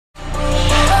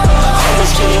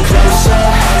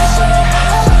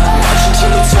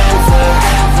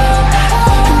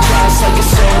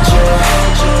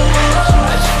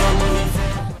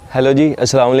Hello जी,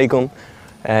 अस्सलाम वालेकुम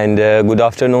and good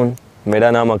afternoon. मेरा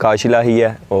नाम आकाश इलाही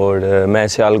है और मैं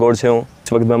सियालकोट से हूँ।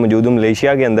 इस वक्त मैं मौजूद हूँ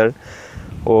मलेशिया के अंदर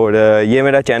और ये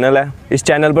मेरा चैनल है। इस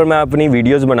चैनल पर मैं अपनी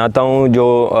वीडियोस बनाता हूँ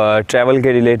जो ट्रैवल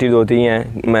के रिलेटेड होती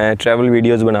हैं। मैं ट्रैवल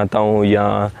वीडियोस बनाता हूँ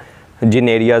या जिन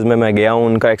एरियाज़ में मैं गया हूँ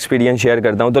उनका एक्सपीरियंस शेयर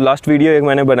करता हूँ। तो लास्ट वीडियो एक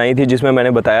मैंने बनाई थी जिसमें मैंने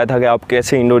बताया था कि आप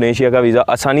कैसे इंडोनेशिया का वीज़ा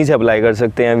आसानी से अप्लाई कर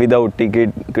सकते हैं विदाउट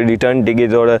टिकट, रिटर्न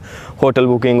टिकट और होटल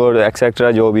बुकिंग और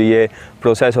एक्सेट्रा जो भी ये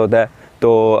प्रोसेस होता है।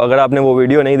 तो अगर आपने वो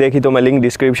वीडियो नहीं देखी तो मैं लिंक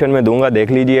डिस्क्रिप्शन में दूंगा,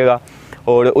 देख लीजिएगा।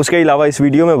 और उसके अलावा इस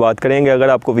वीडियो में बात करेंगे अगर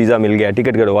आपको वीज़ा मिल गया,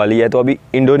 टिकट करवा लिया है, तो अभी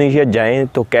इंडोनेशिया जाएँ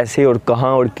तो कैसे और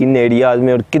कहाँ और किन एरियाज़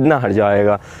में और कितना खर्चा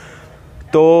आएगा।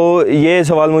 तो ये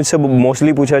सवाल मुझसे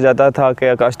मोस्टली पूछा जाता था कि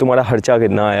आकाश तुम्हारा खर्चा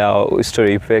कितना आया इस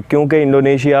ट्रिप पे, क्योंकि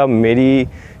इंडोनेशिया मेरी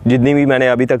जितनी भी मैंने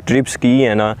अभी तक ट्रिप्स की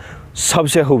है ना,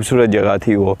 सबसे खूबसूरत जगह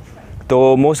थी वो।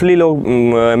 तो मोस्टली लोग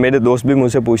मेरे दोस्त भी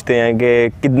मुझसे पूछते हैं कि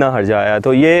कितना खर्चा आया,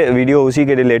 तो ये वीडियो उसी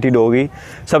के रिलेटेड होगी।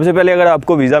 सबसे पहले अगर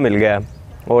आपको वीज़ा मिल गया है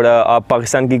और आप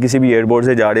पाकिस्तान की किसी भी एयरपोर्ट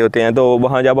से जा रहे होते हैं तो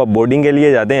वहाँ जब आप बोर्डिंग के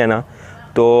लिए जाते हैं ना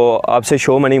तो आपसे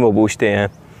शो मनी वो पूछते हैं।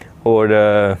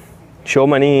 और शो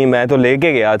मनी मैं तो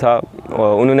लेके गया था।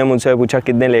 उन्होंने मुझसे पूछा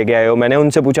कितने लेके आए हो, मैंने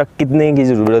उनसे पूछा कितने की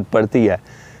ज़रूरत पड़ती है,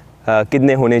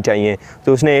 कितने होने चाहिए।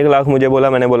 तो उसने 1 लाख मुझे बोला,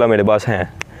 मैंने बोला मेरे पास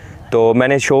हैं। तो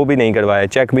मैंने शो भी नहीं करवाए,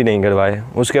 चेक भी नहीं करवाए।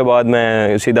 उसके बाद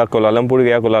मैं सीधा कोलालमपुर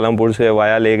गया, कोलालमपुर से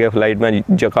वाया लेके फ़्लाइट में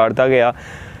जकार्ता गया।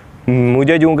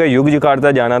 मुझे चूँकि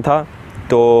योगजाकर्ता जाना था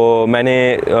तो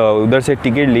मैंने उधर से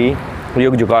टिकट ली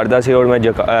योगजाकर्ता से और मैं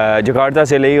जकार्ता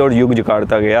से ली और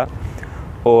योगजाकर्ता गया।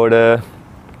 और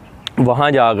वहाँ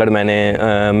जाकर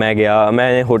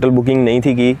मैंने होटल बुकिंग नहीं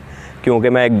थी की, क्योंकि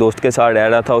मैं एक दोस्त के साथ रह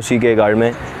रहा था उसी के घर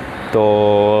में। तो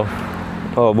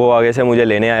वो आगे से मुझे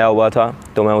लेने आया हुआ था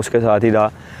तो मैं उसके साथ ही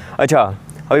रहा। अच्छा,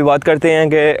 अभी बात करते हैं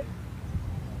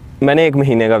कि मैंने 1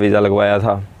 महीने का वीज़ा लगवाया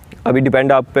था। अभी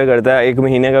डिपेंड आप पे करता है, 1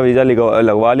 महीने का वीज़ा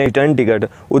लगवा लें, रिटर्न टिकट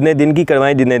उतने दिन की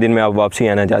करवाएं जितने दिन में आप वापसी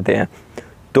आना चाहते हैं।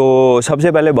 तो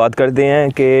सबसे पहले बात करते हैं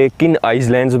कि किन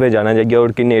आइसलैंड्स पे जाना चाहिए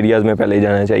और किन एरियाज़ में पहले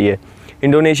जाना चाहिए।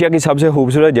 इंडोनेशिया की सबसे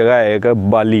खूबसूरत जगह है एक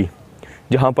बाली,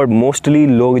 जहाँ पर मोस्टली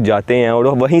लोग जाते हैं और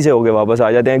वहीं से होके वापस आ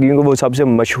जाते हैं, क्योंकि वो सबसे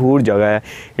मशहूर जगह है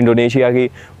इंडोनेशिया की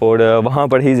और वहाँ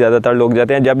पर ही ज़्यादातर लोग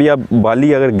जाते हैं। जब भी आप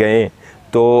बाली अगर गए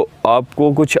तो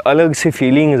आपको कुछ अलग सी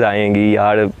फीलिंग्स आएंगी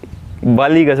यार।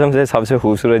 बाली कसम से सबसे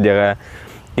खूबसूरत जगह है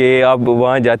कि आप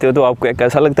वहाँ जाते हो तो आपको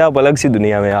कैसा लगता है आप अलग सी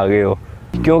दुनिया में आ गए हो,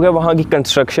 क्योंकि वहाँ की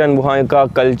कंस्ट्रक्शन, वहाँ का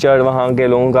कल्चर, वहाँ के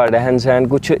लोगों का रहन सहन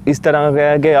कुछ इस तरह का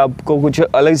है कि आपको कुछ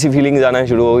अलग सी फीलिंग्स आना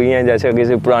शुरू हो गई हैं, जैसे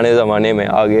किसी पुराने ज़माने में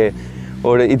आ गए।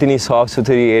 और इतनी साफ़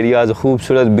सुथरी एरियाज़,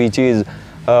 खूबसूरत बीचेस,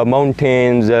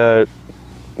 माउंटेन्स,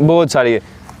 बहुत सारी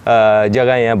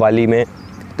जगहें हैं बाली में।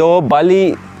 तो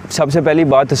बाली सबसे पहली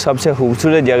बात सबसे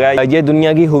खूबसूरत जगह है, ये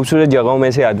दुनिया की खूबसूरत जगहों में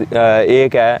से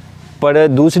एक है। पर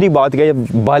दूसरी बात क्या है,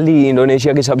 बाली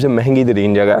इंडोनेशिया की सबसे महंगी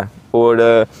तरीन जगह है।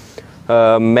 और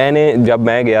जब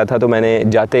मैं गया था तो मैंने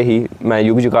जाते ही मैं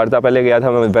योगजाकर्ता पहले गया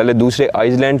था, मैं पहले दूसरे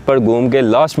आइसलैंड पर घूम के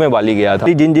लास्ट में बाली गया था।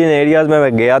 जिन जिन एरियाज़ में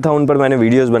मैं गया था उन पर मैंने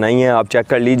वीडियोस बनाई हैं, आप चेक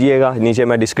कर लीजिएगा। नीचे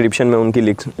मैं डिस्क्रिप्शन में उनकी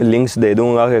लिंक्स दे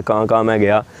दूँगा कि कहाँ कहाँ मैं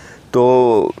गया।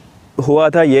 तो हुआ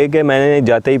था ये कि मैंने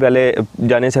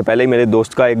जाने से पहले ही मेरे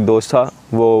दोस्त का एक दोस्त था,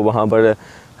 वो वहाँ पर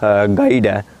गाइड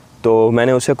है, तो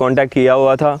मैंने उससे कांटेक्ट किया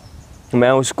हुआ था।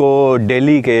 मैं उसको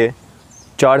डेली के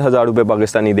 4,000 रुपये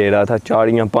पाकिस्तानी दे रहा था, 4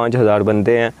 या 5,000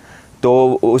 बनते हैं।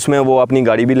 तो उसमें वो अपनी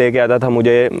गाड़ी भी लेके आता था,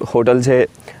 मुझे होटल से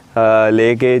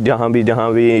लेके जहाँ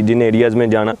भी जिन एरियाज़ में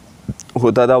जाना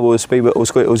होता था वो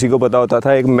उसी को पता होता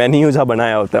था। एक मेन्यू सा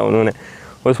बनाया होता है उन्होंने,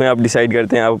 उसमें आप डिसाइड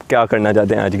करते हैं आप क्या करना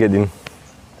चाहते हैं आज के दिन।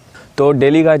 तो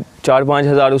डेली का 4-5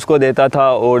 हज़ार उसको देता था।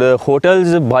 और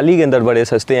होटल्स बाली के अंदर बड़े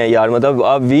सस्ते हैं यार, मतलब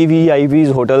आप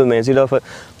VVIP होटल में सिर्फ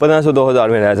 1500-2000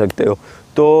 में रह सकते हो।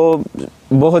 तो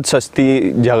बहुत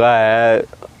सस्ती जगह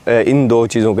है इन 2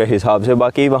 चीज़ों के हिसाब से।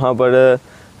 बाकी वहाँ पर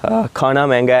खाना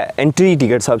महंगा है, एंट्री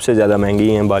टिकट सबसे ज़्यादा महंगी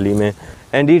हैं बाली में।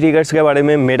 एंट्री टिकट्स के बारे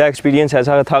में मेरा एक्सपीरियंस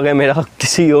ऐसा था कि मेरा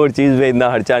किसी और चीज़ में इतना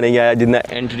खर्चा नहीं आया जितना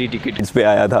एंट्री टिकट्स पे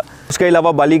आया था। उसके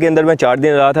अलावा बाली के अंदर मैं 4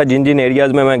 दिन रहा था। जिन जिन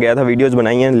एरियाज़ में मैं गया था वीडियोस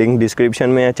बनाई हैं, लिंक डिस्क्रिप्शन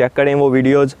में है, चेक करें वो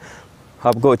वीडियोस,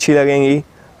 आपको अच्छी लगेंगी।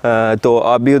 तो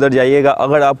आप भी उधर जाइएगा।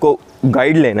 अगर आपको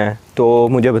गाइड लेना है तो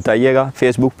मुझे बताइएगा,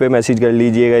 फेसबुक पे मैसेज कर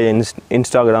लीजिएगा या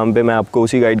इंस्टाग्राम पे, मैं आपको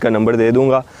उसी गाइड का नंबर दे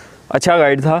दूँगा। अच्छा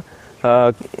गाइड था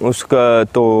उसका,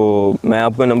 तो मैं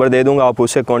आपको नंबर दे दूँगा, आप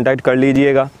उससे कॉन्टैक्ट कर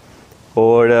लीजिएगा।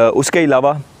 और उसके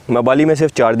अलावा मैं बाली में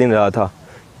सिर्फ 4 दिन रहा था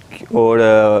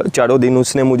और चारों दिन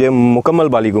उसने मुझे मुकम्मल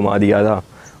बाली घुमा दिया था।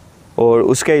 और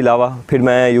उसके अलावा फिर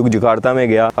मैं योगजाकर्ता में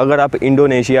गया। अगर आप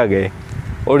इंडोनेशिया गए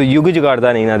और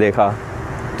योगजाकर्ता नहीं ना देखा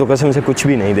तो कसम से कुछ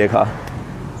भी नहीं देखा।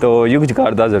 तो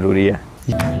योगजाकर्ता ज़रूरी है।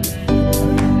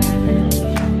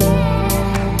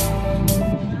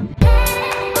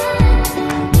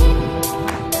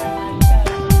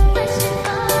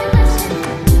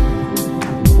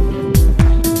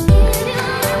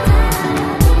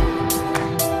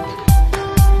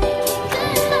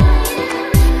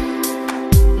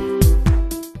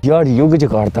 यार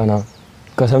योग्यकार्ता ना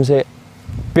कसम से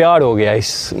प्यार हो गया इस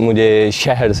मुझे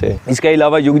शहर से। इसके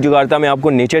अलावा योग्यकार्ता में आपको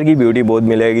नेचर की ब्यूटी बहुत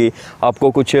मिलेगी,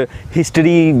 आपको कुछ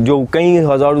हिस्ट्री जो कई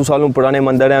हज़ारों सालों पुराने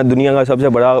मंदिर हैं, दुनिया का सबसे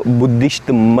बड़ा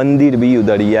बुद्धिस्ट मंदिर भी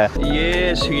उधर ही है।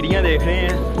 ये सीढ़ियाँ देख रहे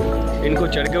हैं, इनको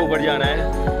चढ़ के ऊपर जाना है,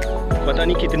 पता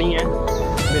नहीं कितनी है,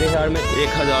 मेरे ख्याल में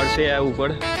 1000 से है ऊपर,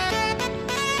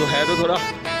 तो है तो थोड़ा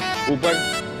ऊपर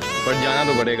पर जाना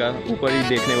तो पड़ेगा, ऊपर ही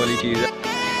देखने वाली चीज़ है।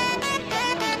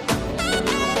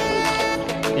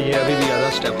 ये अभी भी ज़्यादा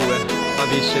स्टेप हुआ है,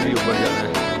 अभी इससे भी ऊपर जाना है।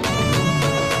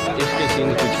 इसके सीन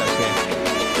कुछ ऐसे हैं,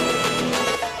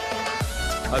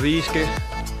 अभी इसके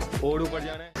और ऊपर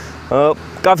जाना है।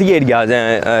 काफ़ी एरियाज़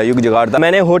हैं योग्यकार्ता।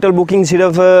 मैंने होटल बुकिंग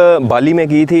सिर्फ बाली में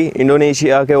की थी,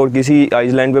 इंडोनेशिया के, और किसी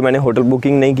आइलैंड पे मैंने होटल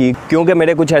बुकिंग नहीं की, क्योंकि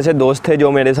मेरे कुछ ऐसे दोस्त थे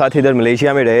जो मेरे साथ इधर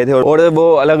मलेशिया में रहे थे और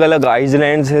वो अलग अलग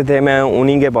आइलैंड से थे, मैं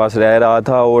उन्हीं के पास रह रहा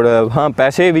था। और हाँ,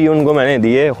 पैसे भी उनको मैंने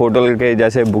दिए होटल के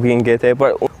जैसे बुकिंग के थे,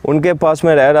 पर उनके पास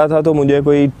मैं रह रहा था तो मुझे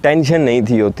कोई टेंशन नहीं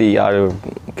थी होती यार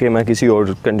कि मैं किसी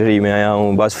और कंट्री में आया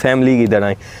हूँ, बस फैमिली की तरह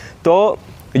ही। तो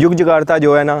योग्यकार्ता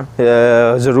जो है ना,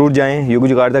 ज़रूर जाएं।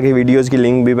 योग्यकार्ता की वीडियोस की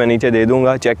लिंक भी मैं नीचे दे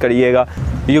दूंगा, चेक करिएगा।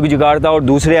 योग्यकार्ता और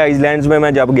दूसरे आइलैंड्स में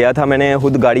मैं जब गया था, मैंने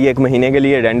खुद गाड़ी 1 महीने के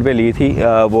लिए रेंट पे ली थी।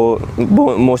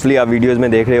 वो मोस्टली आप वीडियोस में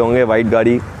देख रहे होंगे, वाइट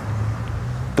गाड़ी।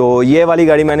 तो ये वाली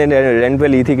गाड़ी मैंने रेंट पे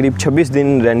ली थी, करीब 26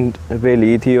 दिन रेंट पे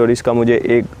ली थी, और इसका मुझे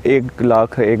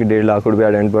 1.5 लाख रुपया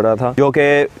रेंट पड़ा था, जो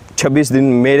कि 26 दिन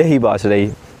मेरे ही पास रही।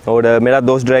 और मेरा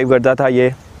दोस्त ड्राइव करता था,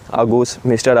 ये आगूस,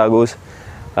 मिस्टर आगूस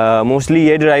मोस्टली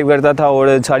ये ड्राइव करता था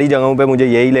और सारी जगहों पे मुझे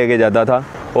यही लेके जाता था।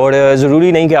 और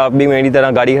ज़रूरी नहीं कि आप भी मेरी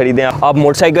तरह गाड़ी ख़रीदें, आप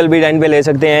मोटरसाइकिल भी रेंट पे ले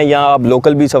सकते हैं या आप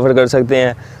लोकल भी सफ़र कर सकते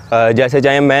हैं जैसे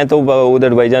चाहें। मैं तो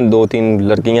उधर भाईजान 2-3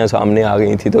 लड़कियां सामने आ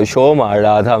गई थी तो शो मार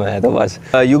रहा था मैं तो बस।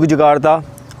 योग्यकार्ता,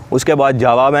 उसके बाद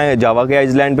जावा, मैं जावा के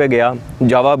आइलैंड पे गया।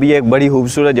 जावा भी एक बड़ी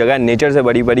खूबसूरत जगह है, नेचर से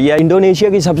बड़ी बड़ी है। इंडोनेशिया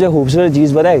की सबसे खूबसूरत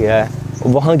चीज़ पता है क्या है?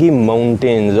 वहाँ की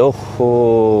माउंटेन्स।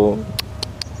 ओहो,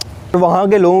 वहाँ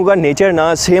के लोगों का नेचर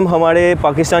ना सेम हमारे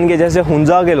पाकिस्तान के जैसे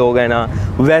हुंजा के लोग हैं ना,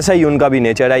 वैसा ही उनका भी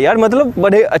नेचर है यार, मतलब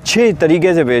बड़े अच्छे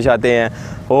तरीके से पेश आते हैं।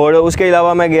 और उसके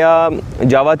अलावा मैं गया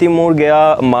जावा तिमूर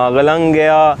गया, मालंग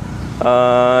गया,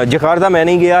 जकार्ता मैं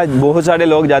नहीं गया। बहुत सारे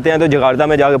लोग जाते हैं तो जकार्ता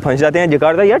में जाकर फंस जाते हैं।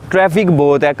 जकार्ता यार ट्रैफिक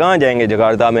बहुत है, कहाँ जाएंगे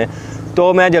जकार्ता में,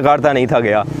 तो मैं जकार्ता नहीं था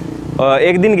गया।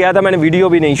 एक दिन गया था, मैंने वीडियो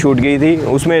भी नहीं शूट की थी,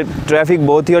 उसमें ट्रैफिक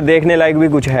बहुत थी और देखने लायक भी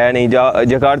कुछ है नहीं।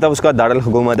 जकार्ता उसका दारुल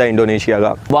हुकूमत है इंडोनेशिया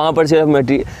का, वहाँ पर सिर्फ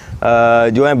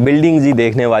जो है बिल्डिंग्स ही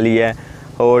देखने वाली है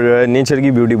और नेचर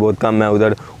की ब्यूटी बहुत कम है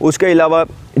उधर। उसके अलावा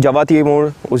जावा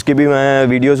तिमूर, उसकी भी मैं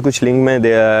वीडियोस कुछ लिंक में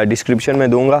डिस्क्रिप्शन में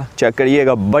दूंगा, चेक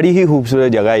करिएगा। बड़ी ही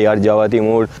खूबसूरत जगह है यार जावा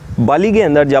तिमूर। बाली के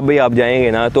अंदर जब भी आप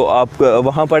जाएंगे ना तो आप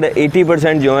वहाँ पर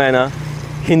 80% जो है ना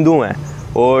हिंदू हैं,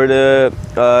 और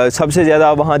सबसे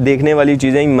ज़्यादा वहाँ देखने वाली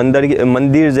चीज़ें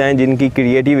मंदिर हैं जिनकी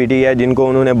क्रिएटिविटी है, जिनको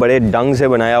उन्होंने बड़े ढंग से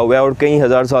बनाया हुआ है और कई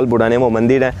हज़ार साल पुराने वो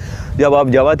मंदिर हैं। जब आप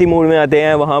जावा तिमूर में आते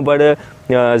हैं वहाँ पर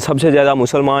सबसे ज़्यादा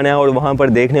मुसलमान हैं और वहाँ पर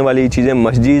देखने वाली चीज़ें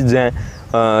मस्जिद हैं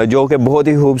जो कि बहुत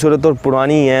ही खूबसूरत और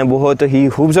पुरानी हैं, बहुत ही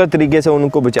खूबसूरत तरीके से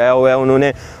उनको बचाया हुआ है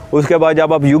उन्होंने। उसके बाद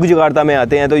जब आप योग्यकार्ता में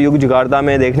आते हैं तो योग्यकार्ता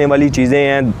में देखने वाली चीज़ें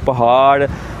हैं पहाड़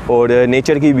और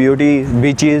नेचर की ब्यूटी,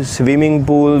 बीचेस, स्विमिंग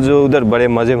पूल्स, उधर बड़े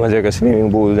मज़े के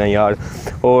स्विमिंग पूल्स हैं यार।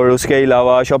 और उसके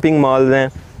अलावा शॉपिंग मॉल्स हैं।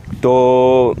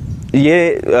 तो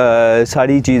ये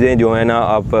सारी चीज़ें जो है ना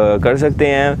आप कर सकते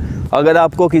हैं। अगर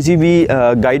आपको किसी भी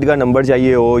गाइड का नंबर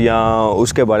चाहिए हो या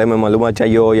उसके बारे में मालूमात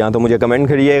चाहिए हो, या तो मुझे कमेंट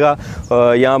करिएगा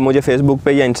या मुझे फ़ेसबुक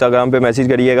पे या इंस्टाग्राम पे मैसेज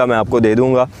करिएगा, मैं आपको दे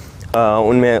दूँगा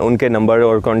उनमें उनके नंबर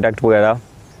और कॉन्टैक्ट वगैरह।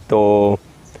 तो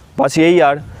बस यही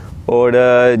यार।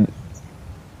 और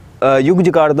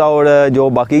योग्यकार्ता और जो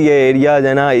बाकी ये एरियाज़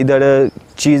है ना, इधर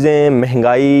चीज़ें,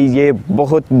 महंगाई ये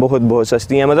बहुत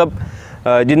सस्ती हैं। मतलब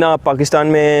जितना आप पाकिस्तान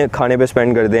में खाने पे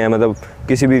स्पेंड करते हैं, मतलब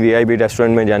किसी भी वीआईपी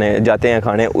रेस्टोरेंट में जाते हैं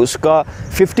खाने, उसका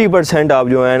 50% आप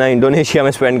जो है ना इंडोनेशिया में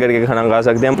स्पेंड करके खाना खा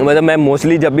सकते हैं। मतलब मैं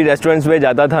मोस्टली जब भी रेस्टोरेंट्स पे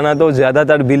जाता था ना तो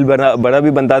ज़्यादातर बिल बड़ा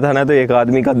भी बनता था ना, तो एक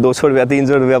आदमी का 200 रुपया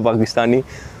 300 रुपया पाकिस्तानी,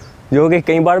 जो कि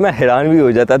कई बार मैं हैरान भी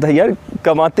हो जाता था यार,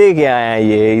 कमाते क्या हैं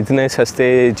ये इतने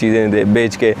सस्ते चीज़ें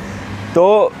बेच के।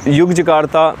 तो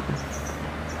योग्यकार्ता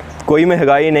कोई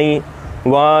महंगाई नहीं,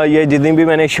 वहाँ ये जितनी भी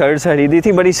मैंने शर्ट्स खरीदी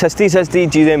थी बड़ी सस्ती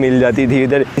चीज़ें मिल जाती थी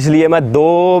इधर, इसलिए मैं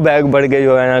 2 बैग भर के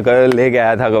जो है ना कर लेके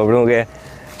आया था कपड़ों के।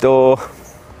 तो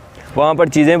वहाँ पर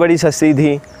चीज़ें बड़ी सस्ती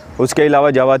थी। उसके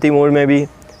अलावा जावा तिमूर में भी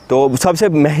तो सबसे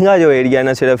महंगा जो एरिया है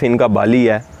ना सिर्फ इनका बाली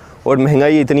है, और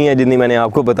महंगाई इतनी है जितनी मैंने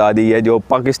आपको बता दी है, जो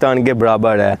पाकिस्तान के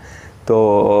बराबर है।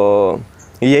 तो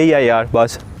यही है यार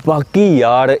बस। बाकी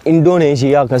यार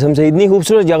इंडोनेशिया कसम से इतनी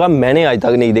खूबसूरत जगह मैंने आज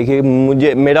तक नहीं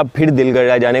देखी। मेरा फिर दिल कर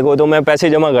रहा है जाने को, तो मैं पैसे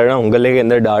जमा कर रहा हूँ, गले के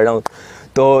अंदर डाल रहा हूँ।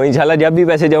 तो इंशाल्लाह जब भी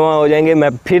पैसे जमा हो जाएंगे मैं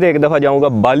फिर एक दफ़ा जाऊँगा,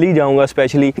 बाली जाऊँगा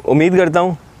स्पेशली। उम्मीद करता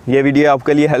हूँ ये वीडियो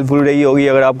आपके लिए हेल्पफुल रही होगी।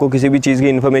 अगर आपको किसी भी चीज़ की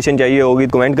इन्फॉर्मेशन चाहिए होगी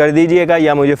तो कमेंट कर दीजिएगा,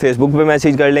 या मुझे फेसबुक पे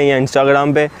मैसेज कर लें या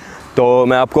इंस्टाग्राम पे, तो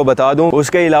मैं आपको बता दूं।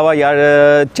 उसके अलावा यार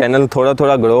चैनल थोड़ा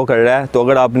थोड़ा ग्रो कर रहा है, तो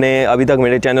अगर आपने अभी तक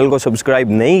मेरे चैनल को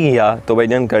सब्सक्राइब नहीं किया तो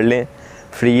भाईजान कर लें,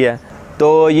 फ्री है।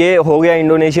 तो ये हो गया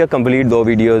इंडोनेशिया कंप्लीट 2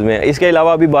 वीडियोज़ में। इसके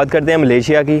अलावा अभी बात करते हैं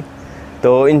मलेशिया की।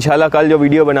 तो इंशाल्लाह कल जो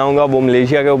वीडियो बनाऊंगा वो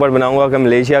मलेशिया के ऊपर बनाऊंगा कि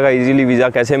मलेशिया का इजीली वीज़ा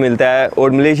कैसे मिलता है।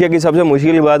 और मलेशिया की सबसे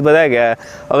मुश्किल बात पता है क्या है,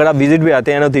 अगर आप विज़िट पे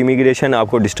आते हैं ना तो इमिग्रेशन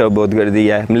आपको डिस्टर्ब बहुत कर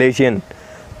दिया है मलेशियन,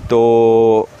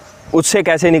 तो उससे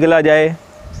कैसे निकला जाए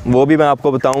वो भी मैं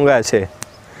आपको बताऊंगा ऐसे।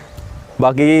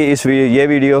 बाकी ये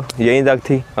वीडियो यहीं तक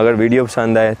थी। अगर वीडियो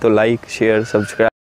पसंद आए तो लाइक शेयर सब्सक्राइब